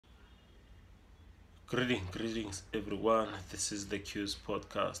Greetings everyone. This is the Q's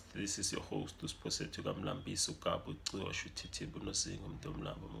podcast. This is your host uSiphosethu kaMlambisi uGabu Ciwashu Thithibu noSingo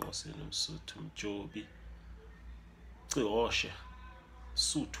Mntomlamba Mngosini Msuthu Mjobi Ciwoshe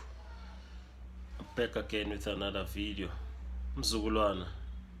Suthu. Back again with another video. Mzukulwana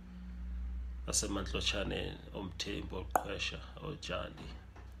asemanhlotshane omthembu oqhwesha ojali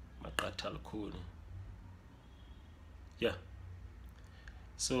maqatha lukhuni. Yeah.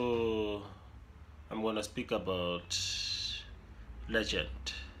 So I'm going to speak about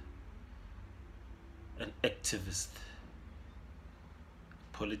legend, an activist,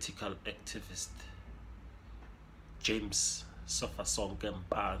 political activist, James Sofasonke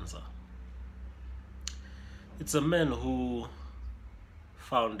Mpanza. It's a man who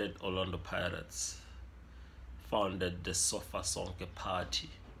founded Orlando Pirates, founded the Sofasonke Party,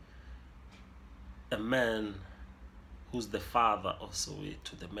 a man who's the father of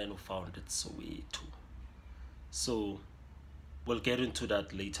Soweto, the man who founded Soweto. So we'll get into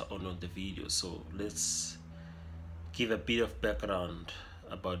that later on the video. So let's give a bit of background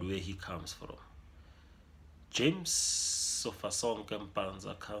about where he comes from. James Sofasonke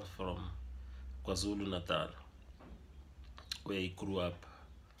Mpanza comes from KwaZulu-Natal, where he grew up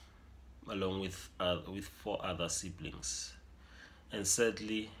along with 4 other siblings. And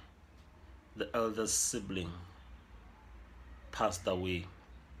sadly, the eldest sibling passed away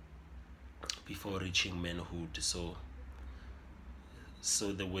before reaching manhood, so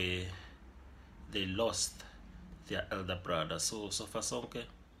they lost their elder brother. So Sofasonke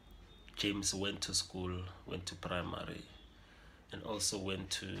James went to school, went to primary, and also went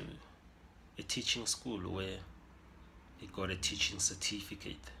to a teaching school where he got a teaching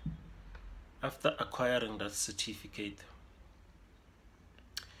certificate. After acquiring that certificate,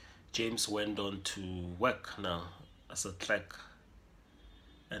 James went on to work now as a clerk,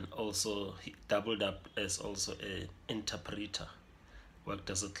 and also he doubled up as also an interpreter, worked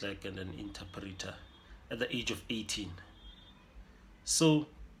as a clerk and an interpreter at the age of 18. So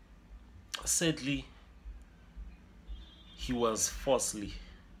sadly, he was falsely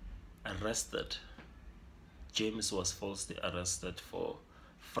arrested. James was falsely arrested for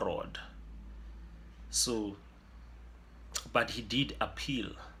fraud. So, but he did appeal.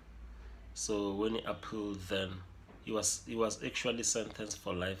 So when he appealed, then he was actually sentenced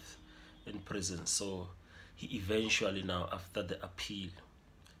for life in prison. So he eventually, now after the appeal,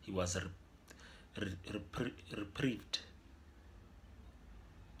 he was reprieved.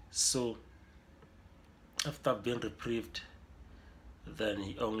 So after being reprieved, then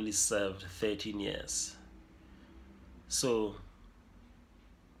he only served 13 years. So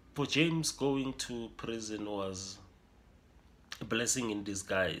for James, going to prison was a blessing in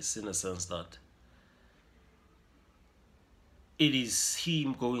disguise, in a sense that it is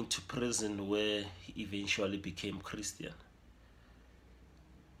him going to prison where he eventually became Christian.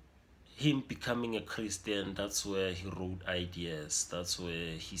 Him becoming a Christian, that's where he wrote ideas. That's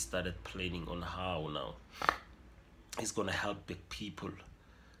where he started planning on how now he's going to help the people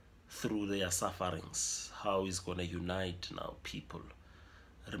through their sufferings, how he's going to unite now people.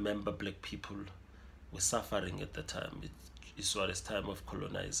 Remember, black people were suffering at the time. It was a time of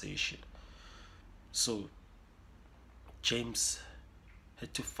colonization. So James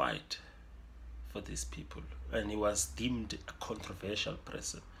had to fight for these people, and he was deemed a controversial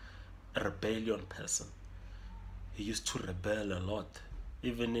person, a rebellion person. He used to rebel a lot.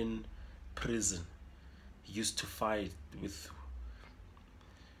 Even in prison, he used to fight with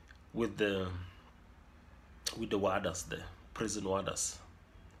the warders, the prison warders.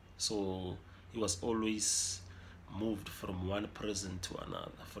 So he was always moved from one prison to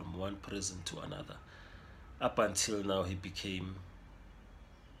another, up until now he became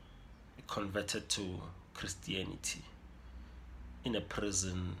converted to Christianity in a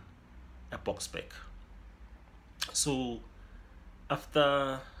prison at Boksburg. So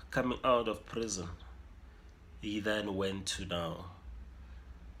after coming out of prison, he then went to now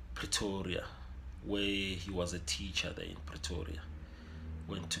Pretoria, where he was a teacher there in Pretoria.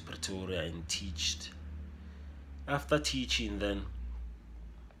 Went to Pretoria and taught. After teaching, then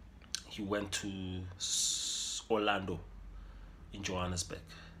he went to Orlando in Johannesburg.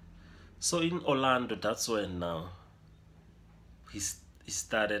 So in Orlando, that's when now he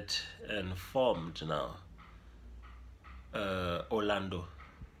started and formed now Orlando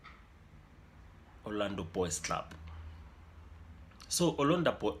Boys Club. So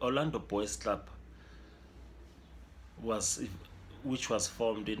Orlando Boys Club which was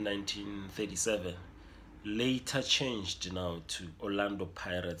formed in 1937, later changed now to Orlando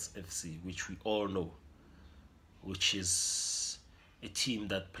Pirates FC, which we all know, which is a team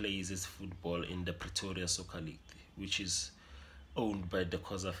that plays its football in the Pretoria Soccer League, which is owned by the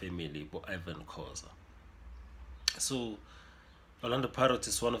Khoza family, by Ivan Khoza. So Orlando Pirates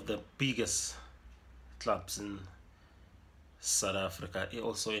is one of the biggest clubs in South Africa,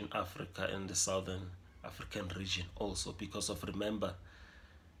 also in Africa, in the Southern African region also, because of, remember,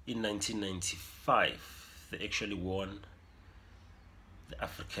 in 1995 they actually won the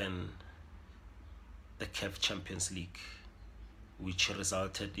CAF Champions League, which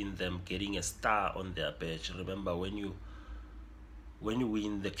resulted in them getting a star on their badge. Remember, when you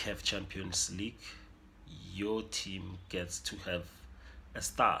win the CAF Champions League, your team gets to have a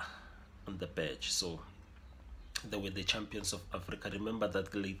star on the badge. So they were the champions of Africa. Remember that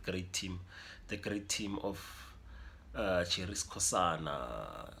great team, the great team of Cheris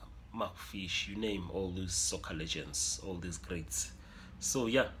Kosana, Mark Fish, you name all those soccer legends, all these greats. So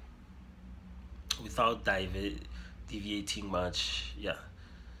yeah, without deviating much, yeah,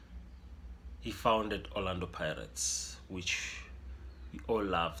 he founded Orlando Pirates, which we all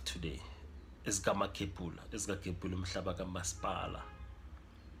love today.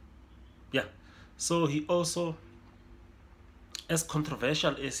 Yeah, so he also, as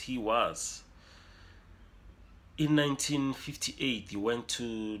controversial as he was, in 1958 he went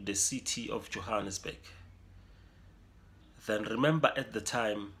to the city of Johannesburg. Then remember, at the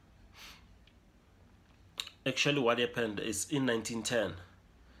time, actually what happened is, in 1910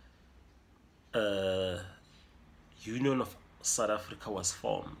 Union of South Africa was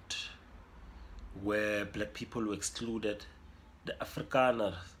formed, where black people were excluded, the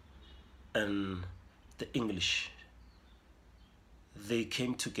Afrikaners and the English. They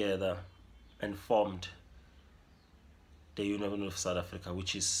came together and formed the Union of South Africa,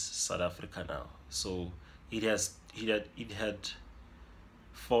 which is South Africa now. So it had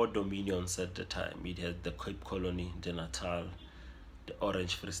 4 dominions at the time. It had the Cape Colony, the Natal, the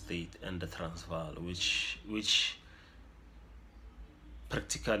Orange Free State, and the Transvaal, which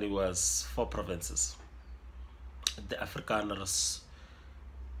practically was 4 provinces. The Afrikaners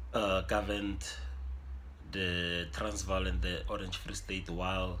governed the Transvaal and the Orange Free State,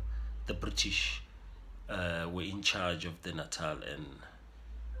 while the British were in charge of the Natal and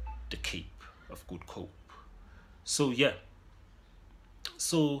the Cape of Good Hope. So yeah,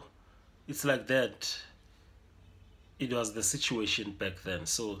 so it's like that. It was the situation back then.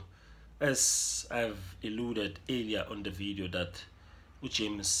 So as I've alluded earlier on the video, that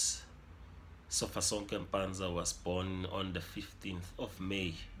James Sofasonke Mpanza was born on the 15th of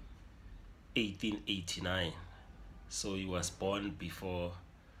May 1889. So he was born before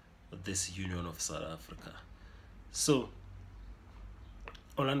this Union of South Africa. So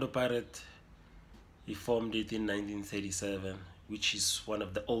Orlando Pirates, he formed it in 1937, which is one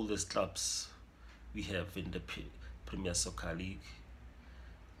of the oldest clubs we have in the Premier Soccer League,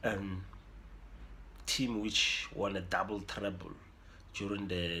 and team which won a double treble during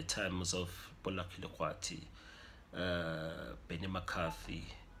the times of Polakile Kwati, Benny McCarthy,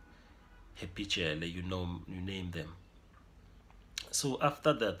 Happy Chele, you name them. So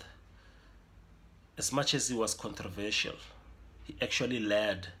after that, as much as he was controversial, he actually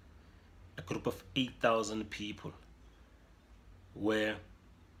led a group of 8,000 people, where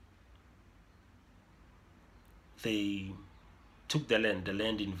they took the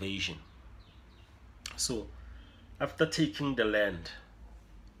land invasion. So after taking the land,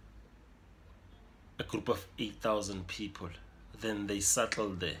 a group of 8,000 people, then they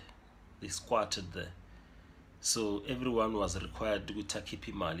settled there, they squatted there. So everyone was required to keep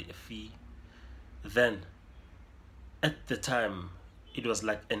imali, a fee. Then at the time, it was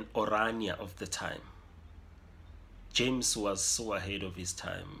like an Orania of the time. James was so ahead of his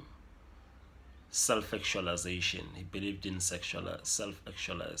time. Self-actualization. He believed in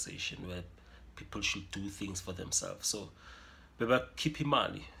self-actualization, where people should do things for themselves. So we were keeping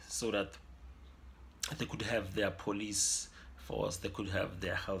money so that they could have their police force, they could have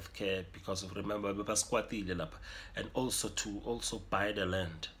their health care, because of, remember, we were squatting up, and also to buy the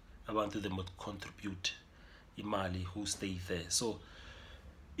land. I wanted them to contribute imali who stay there. So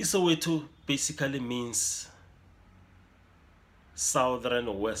Soweto basically means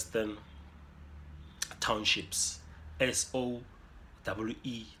Southern Western Townships. Soweto,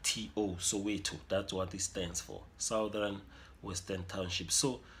 Soweto. That's what it stands for. Southern Western Townships.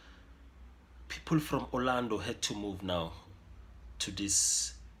 So people from Orlando had to move now to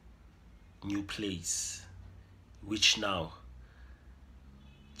this new place, which now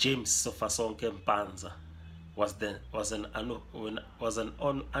James Sofasonke Mpanza was an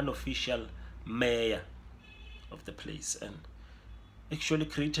unofficial mayor of the place, and actually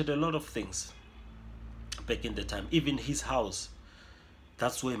created a lot of things back in the time. Even his house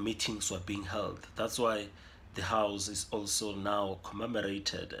That's where meetings were being held. That's why the house is also now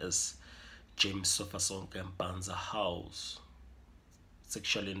commemorated as James Sofasonke Mpanza House. It's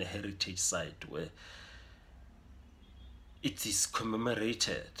actually in a heritage site where it is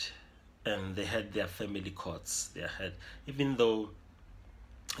commemorated, and they had their family courts. They had, even though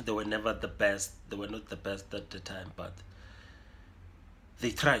they were never the best, they were not the best at the time, but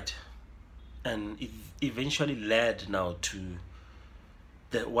they tried, and it eventually led now to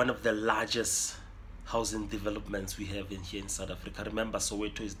one of the largest housing developments we have here in South Africa. Remember,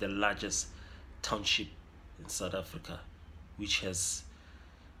 Soweto is the largest township in South Africa, which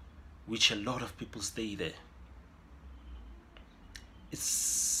a lot of people stay there.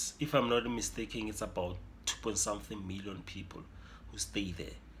 It's, if I'm not mistaken, it's about 2.something million people who stay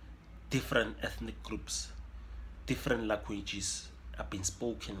there. Different ethnic groups, different languages have been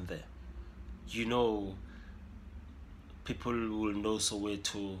spoken there. You know, people will know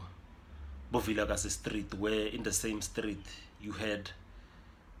Soweto, Bovilagase Street, where in the same street you had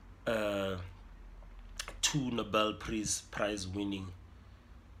 2 Nobel Prize winning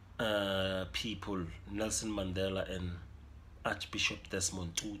people, Nelson Mandela and Archbishop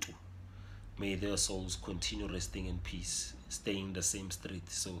Desmond Tutu. May their souls continue resting in peace, staying in the same street.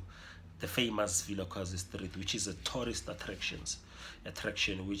 So the famous Vilakazi Street, which is a tourist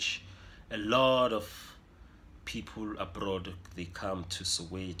attraction which a lot of people abroad, they come to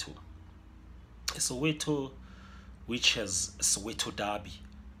Soweto. Soweto, which has a Soweto Derby,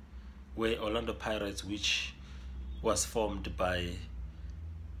 where Orlando Pirates, which was formed by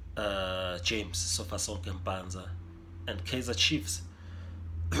James Sofasonke Mpanza and Kaizer Chiefs,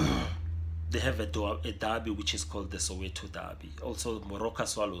 they have a derby which is called the Soweto Derby. Also, Moroka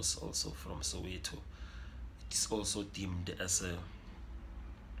Swallows, also from Soweto, it's also deemed as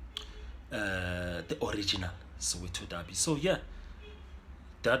the original Soweto Derby. So yeah,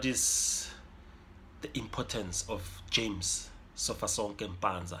 that is the importance of James Sofasonke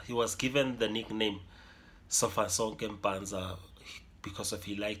Mpanza. He was given the nickname Sofasonke Mpanza because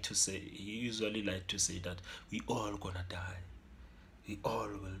he usually liked to say that we all gonna die. We all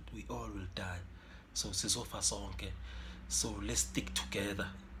will die. So Sofasonke. So let's stick together,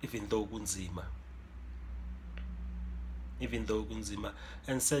 even though kunzima.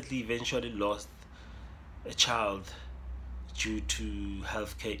 And sadly eventually lost a child due to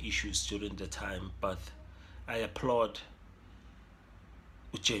healthcare issues during the time. But I applaud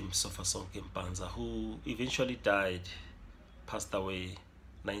James Sofasonke Mpanza, who eventually passed away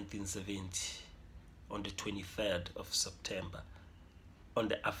 1970 on the 23rd of September, on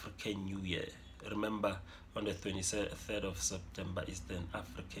the African New Year. Remember, on the 23rd of September is the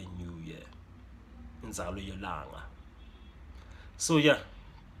African New Year. Nzalo yelanga. So yeah,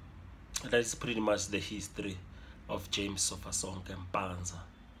 that is pretty much the history of James Sofasonke Mpanza,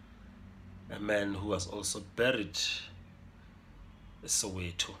 a man who was also buried in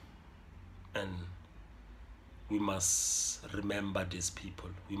Soweto. And we must remember these people.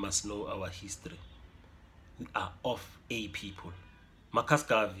 We must know our history. We are of a people. Marcus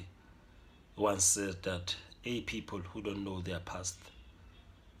Garvey once said that a people who don't know their past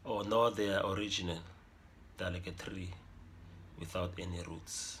or know their origin, they're like a tree without any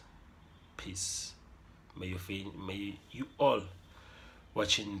roots. Peace. May you all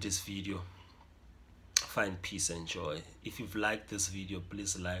watching this video find peace and joy. If you've liked this video,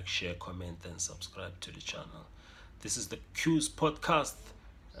 please like, share, comment, and subscribe to the channel. This is the Q's podcast,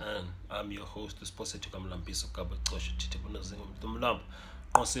 and I'm your host,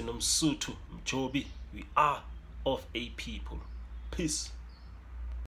 we are of a people. Peace.